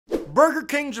Burger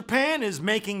King Japan is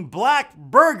making black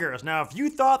burgers. Now, if you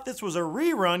thought this was a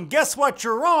rerun, guess what?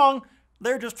 You're wrong.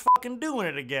 They're just fucking doing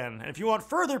it again. And if you want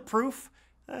further proof,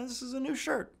 this is a new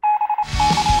shirt.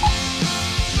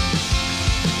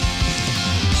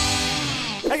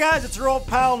 Hey guys, it's your old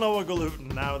pal Noah Gluten.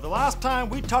 Now, the last time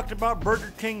we talked about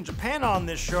Burger King Japan on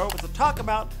this show was to talk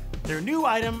about their new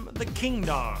item, the King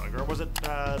Dog. Or was it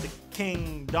the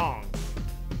King Dong?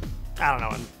 I don't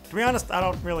know. And to be honest, I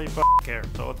don't really care,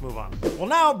 so let's move on. Well,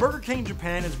 now Burger King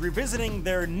Japan is revisiting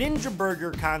their Ninja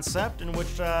Burger concept in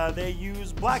which they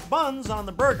use black buns on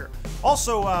the burger.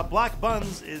 Also, Black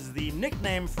Buns is the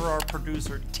nickname for our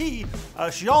producer T.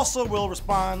 She also will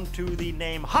respond to the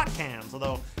name Hot Cans,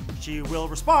 although she will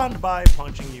respond by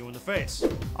punching you in the face.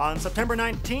 On September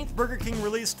 19th, Burger King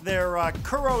released their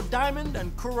Kuro Diamond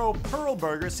and Kuro Pearl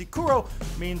Burgers. See, Kuro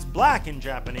means black in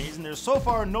Japanese, and there's so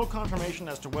far no confirmation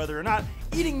as to whether or not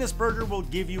eating this burger will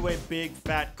give you a big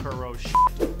fat Kuro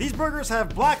shit. These burgers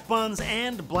have black buns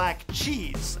and black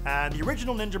cheese. The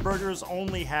original Ninja Burgers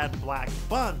only had black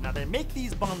buns. Now, they make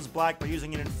these buns black by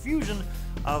using an infusion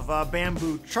of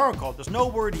bamboo charcoal. There's no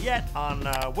word yet on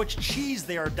which cheese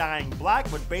they are dyeing black,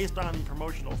 but based on the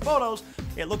promotional photos,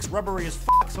 it looks rubbery as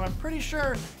fuck, so I'm pretty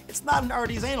sure it's not an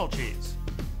artisanal cheese.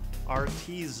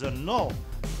 Artisanal.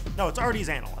 No, it's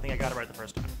artisanal. I think I got it right the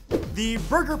first time. The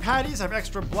burger patties have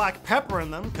extra black pepper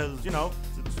in them because, you know,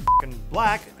 it's fucking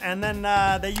black. And then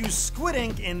they use squid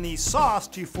ink in the sauce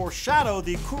to foreshadow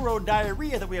the Kuro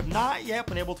diarrhea that we have not yet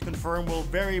been able to confirm will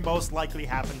very most likely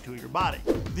happen to your body.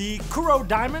 The Kuro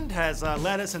Diamond has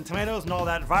lettuce and tomatoes and all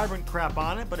that vibrant crap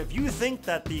on it, but if you think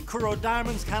that the Kuro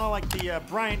Diamond's kind of like the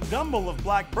Bryant Gumbel of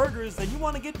black burgers, then you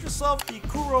want to get yourself the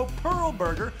Kuro Pearl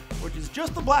Burger, which is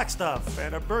just the black stuff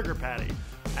and a burger patty.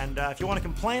 And if you want to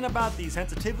complain about the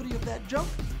sensitivity of that joke,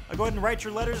 go ahead and write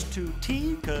your letters to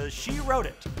T, because she wrote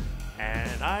it.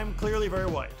 And I'm clearly very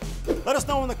white. Let us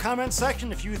know in the comments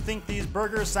section if you think these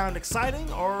burgers sound exciting,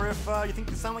 or if you think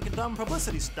they sound like a dumb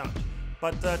publicity stunt.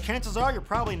 But chances are you're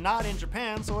probably not in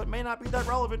Japan, so it may not be that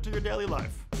relevant to your daily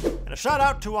life. And a shout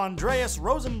out to Andreas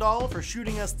Rosendahl for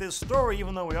shooting us this story,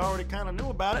 even though we already kind of knew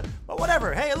about it. But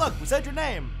whatever, hey look, we said your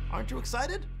name. Aren't you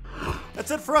excited?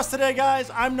 That's it for us today,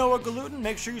 guys. I'm Noah Gluten.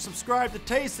 Make sure you subscribe to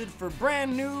Tasted for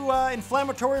brand new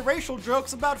inflammatory racial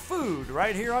jokes about food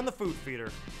right here on the Food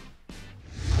Feeder.